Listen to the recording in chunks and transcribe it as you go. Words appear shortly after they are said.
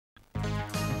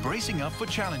bracing up for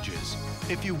challenges.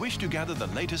 If you wish to gather the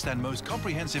latest and most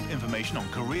comprehensive information on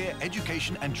career,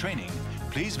 education and training,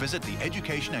 please visit the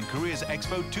Education and Careers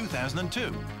Expo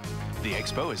 2002. The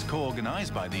Expo is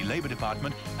co-organized by the Labour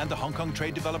Department and the Hong Kong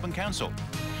Trade Development Council.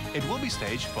 It will be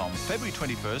staged from February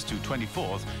 21st to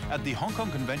 24th at the Hong Kong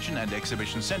Convention and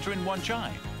Exhibition Centre in Wan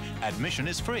Chai. Admission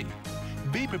is free.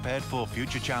 Be prepared for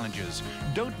future challenges.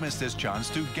 Don't miss this chance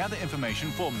to gather information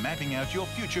for mapping out your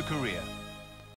future career.